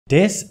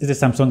This is the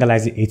Samsung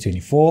Galaxy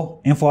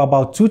A24, and for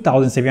about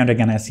 2,700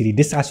 Ghana cedi,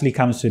 this actually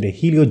comes with a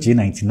Helio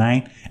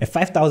G99, a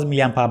 5,000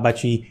 mAh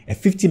battery, a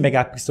 50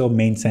 megapixel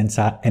main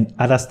sensor, and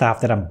other stuff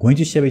that I'm going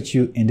to share with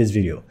you in this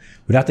video.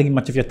 Without taking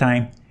much of your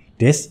time,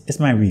 this is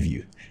my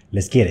review.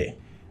 Let's get it.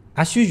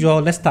 As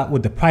usual, let's start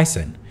with the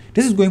pricing.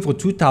 This is going for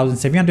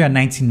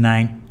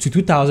 2,799 to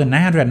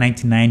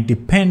 2,999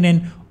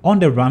 depending on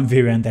the RAM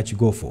variant that you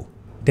go for.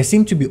 There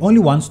seems to be only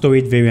one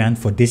storage variant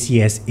for this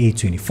year's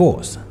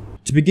A24s.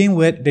 To begin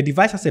with, the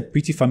device has a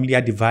pretty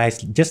familiar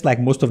device, just like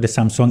most of the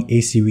Samsung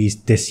A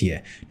series this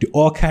year. They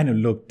all kind of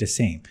look the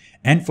same.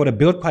 And for the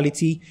build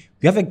quality,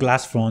 we have a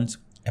glass front,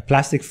 a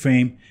plastic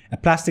frame, a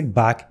plastic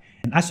back,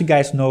 and as you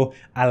guys know,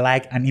 I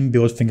like an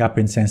inbuilt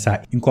fingerprint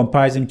sensor in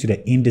comparison to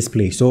the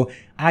in-display, so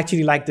I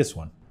actually like this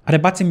one. At the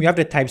bottom, we have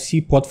the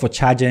Type-C port for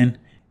charging,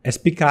 a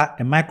speaker,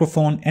 a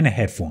microphone, and a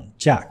headphone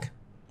jack.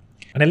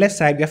 On the left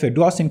side, we have a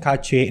dual SIM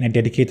card tray and a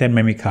dedicated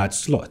memory card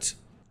slot.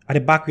 At the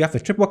back, we have a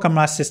triple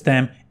camera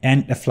system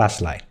and a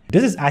flashlight.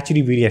 This is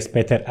actually really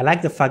expected. I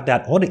like the fact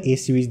that all the A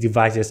series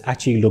devices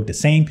actually look the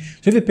same.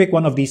 So if you pick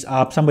one of these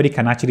up, somebody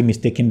can actually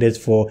mistake this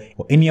for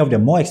any of the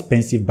more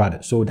expensive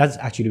products. So that's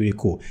actually really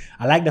cool.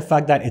 I like the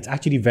fact that it's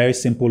actually very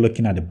simple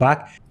looking at the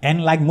back.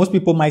 And like most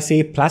people might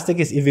say, plastic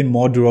is even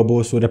more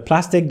durable. So the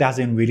plastic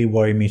doesn't really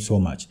worry me so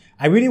much.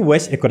 I really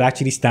wish it could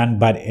actually stand,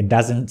 but it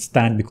doesn't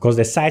stand because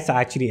the sides are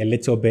actually a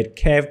little bit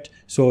curved.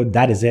 So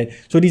that is it.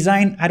 So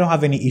design, I don't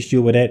have any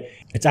issue with it.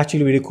 It's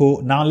actually really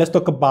cool. Now let's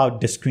talk about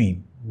the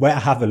screen, where I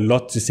have a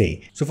lot to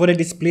say. So for the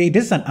display,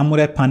 this is an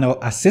AMOLED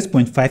panel at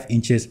 6.5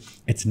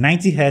 inches. It's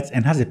 90 Hz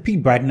and has a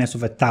peak brightness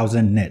of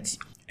 1000 nits.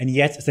 And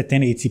yes, it's a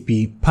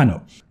 1080p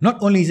panel.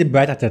 Not only is it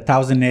bright at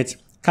 1000 nits,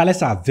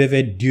 colors are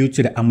vivid due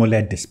to the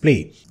AMOLED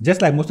display,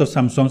 just like most of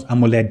Samsung's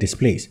AMOLED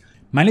displays.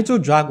 My little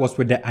drag was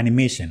with the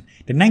animation.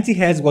 The 90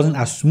 Hz wasn't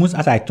as smooth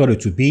as I thought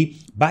it would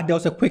be, but there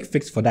was a quick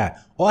fix for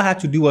that. All I had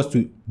to do was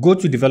to go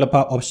to developer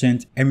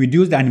options and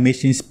reduce the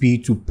animation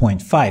speed to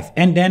 0.5,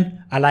 and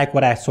then I like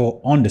what I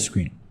saw on the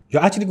screen.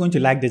 You're actually going to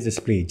like this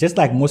display. Just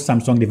like most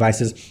Samsung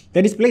devices,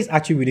 the display is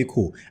actually really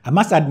cool. I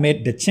must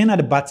admit, the chin at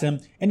the bottom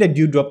and the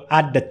dewdrop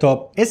at the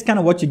top is kind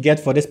of what you get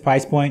for this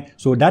price point.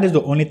 So that is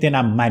the only thing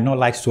I might not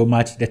like so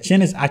much. The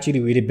chin is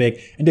actually really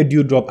big and the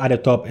dewdrop at the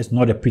top is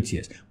not the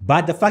prettiest.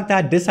 But the fact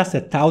that this has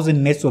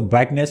 1000 nits of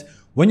brightness,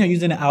 when you're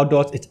using it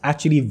outdoors, it's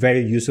actually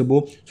very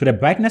usable. So the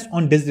brightness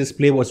on this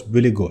display was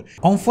really good.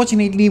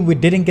 Unfortunately, we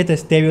didn't get a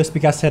stereo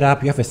speaker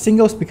setup. You have a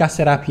single speaker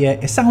setup here.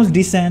 It sounds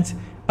decent,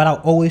 but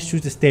I'll always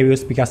choose the stereo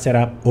speaker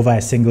setup over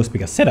a single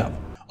speaker setup.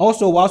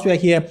 Also, whilst we're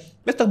here,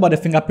 let's talk about the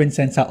fingerprint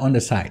sensor on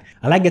the side.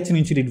 I like getting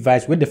into the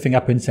device with the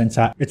fingerprint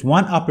sensor. It's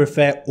one I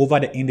prefer over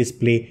the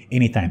in-display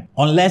anytime,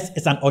 unless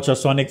it's an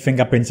ultrasonic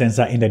fingerprint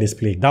sensor in the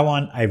display. That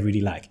one I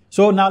really like.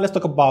 So now let's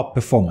talk about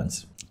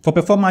performance. For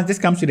performance, this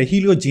comes with the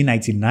Helio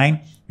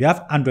G99. We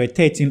have Android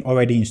 13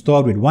 already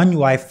installed with One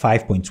UI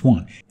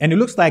 5.1. And it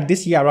looks like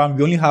this year around,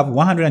 we only have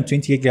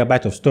 128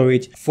 GB of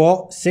storage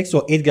for 6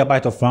 or 8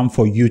 GB of RAM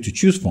for you to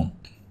choose from.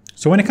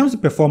 So when it comes to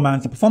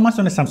performance, the performance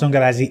on the Samsung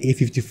Galaxy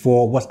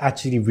A54 was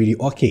actually really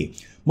okay.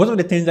 Most of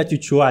the things that you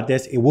throw at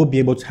this, it will be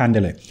able to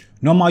handle it.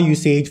 Normal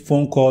usage,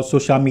 phone calls,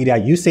 social media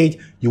usage,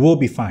 you will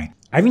be fine.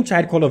 I even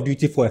tried Call of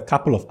Duty for a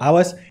couple of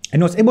hours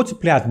and was able to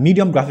play at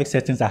medium graphic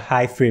settings at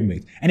high frame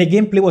rate. And the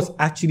gameplay was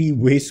actually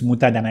way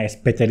smoother than I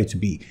expected it to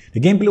be. The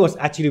gameplay was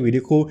actually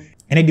really cool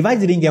and the device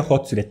didn't get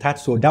hot to the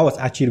touch, so that was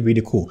actually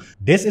really cool.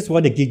 This is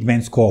what the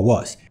Geekbench score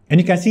was. And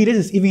you can see this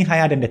is even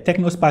higher than the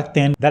TechnoSpark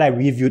 10 that I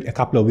reviewed a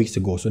couple of weeks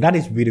ago. So that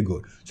is really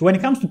good. So when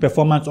it comes to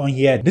performance on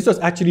here, this was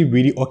actually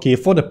really okay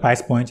for the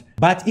price point.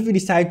 But if you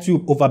decide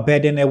to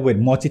overburden it with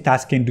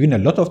multitasking, doing a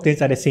lot of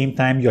things at the same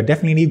time, you're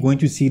definitely going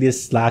to see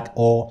this slack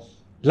or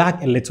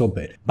lag a little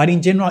bit. But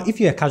in general, if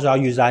you're a casual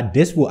user,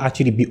 this will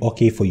actually be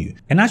okay for you.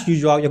 And as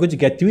usual, you're going to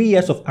get 3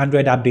 years of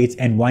Android updates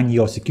and 1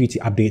 year of security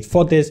updates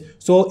for this.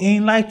 So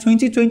in like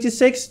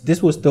 2026,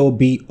 this will still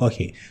be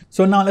okay.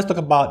 So now let's talk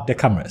about the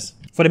cameras.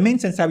 For the main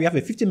sensor, we have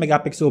a 50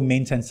 megapixel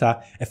main sensor,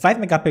 a 5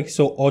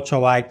 megapixel ultra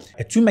wide,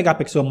 a 2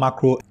 megapixel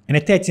macro, and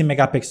a 13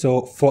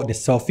 megapixel for the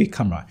selfie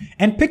camera.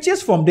 And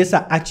pictures from this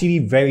are actually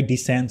very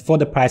decent for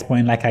the price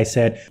point. Like I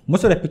said,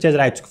 most of the pictures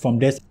that I took from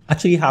this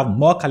actually have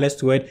more colors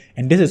to it,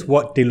 and this is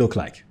what they look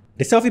like.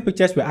 The selfie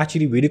pictures were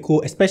actually really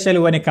cool, especially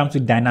when it comes to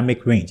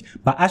dynamic range.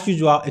 But as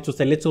usual, it was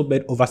a little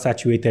bit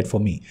oversaturated for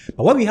me.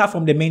 But what we have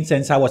from the main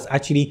sensor was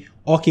actually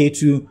okay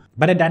too,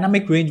 but the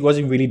dynamic range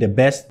wasn't really the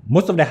best.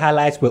 Most of the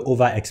highlights were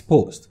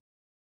overexposed.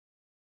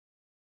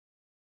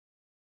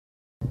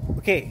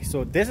 Okay,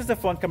 so this is the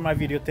front camera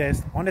video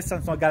test on the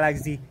Samsung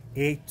Galaxy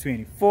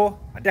A24.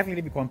 I'll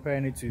definitely be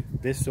comparing it to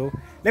this. So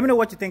let me know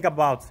what you think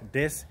about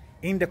this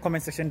in the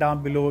comment section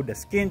down below. The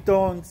skin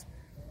tones,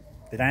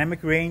 the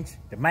dynamic range,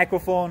 the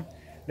microphone.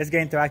 Let's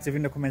get interactive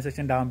in the comment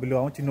section down below.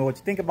 I want to know what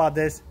you think about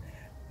this.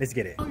 Let's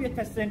get it. Now we're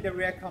testing the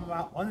rear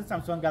camera on the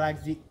Samsung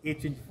Galaxy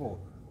A24.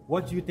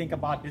 What do you think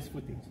about this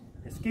footage?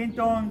 The skin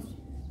tones,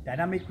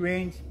 dynamic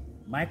range,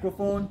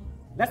 microphone.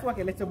 Let's work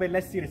a little bit.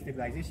 Let's see the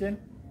stabilization.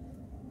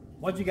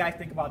 What do you guys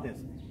think about this?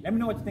 Let me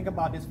know what you think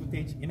about this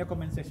footage in the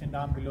comment section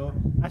down below.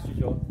 As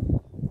usual,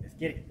 let's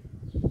get it.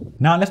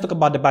 Now let's talk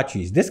about the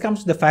batteries. This comes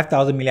with the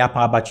 5000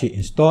 mAh battery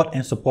installed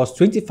and supports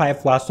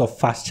 25 watts of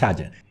fast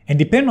charging. And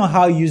depending on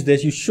how you use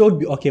this, you should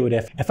be okay with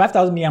it. A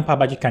 5000 mAh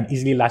battery can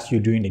easily last you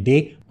during the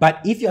day.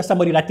 But if you're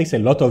somebody that takes a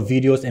lot of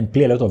videos and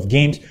play a lot of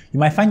games, you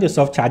might find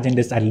yourself charging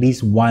this at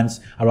least once,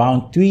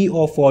 around 3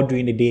 or 4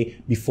 during the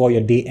day before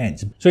your day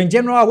ends. So in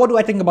general, what do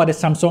I think about the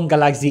Samsung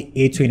Galaxy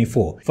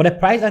A24? For the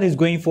price that it's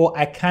going for,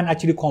 I can't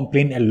actually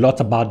complain a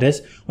lot about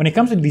this. When it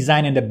comes to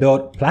design and the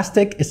build,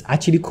 plastic is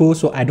actually cool,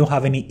 so I don't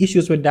have any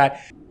issues with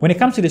that. When it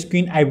comes to the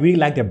screen, I really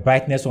like the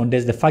brightness on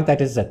this, the fact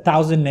that it's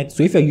 1000 nits,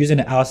 so if you're using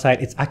it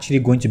outside, it's actually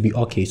going to be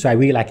okay, so I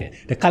really like it.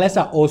 The colors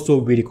are also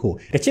really cool.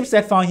 The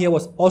chipset found here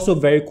was also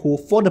very cool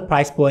for the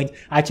price point.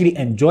 I actually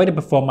enjoyed the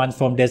performance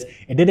from this.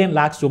 It didn't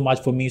lag so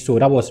much for me, so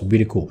that was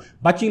really cool.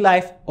 Battery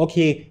life,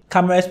 okay.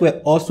 Cameras were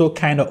also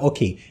kind of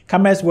okay.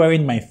 Cameras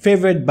weren't my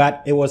favorite,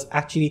 but it was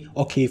actually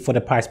okay for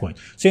the price point.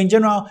 So in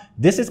general,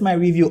 this is my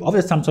review of the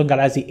Samsung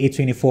Galaxy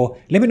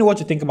A24. Let me know what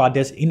you think about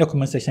this in the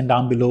comment section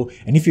down below.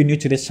 And if you're new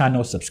to this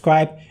channel,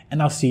 subscribe,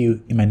 and I'll see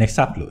you in my next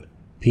upload.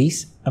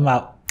 Peace, I'm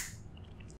out.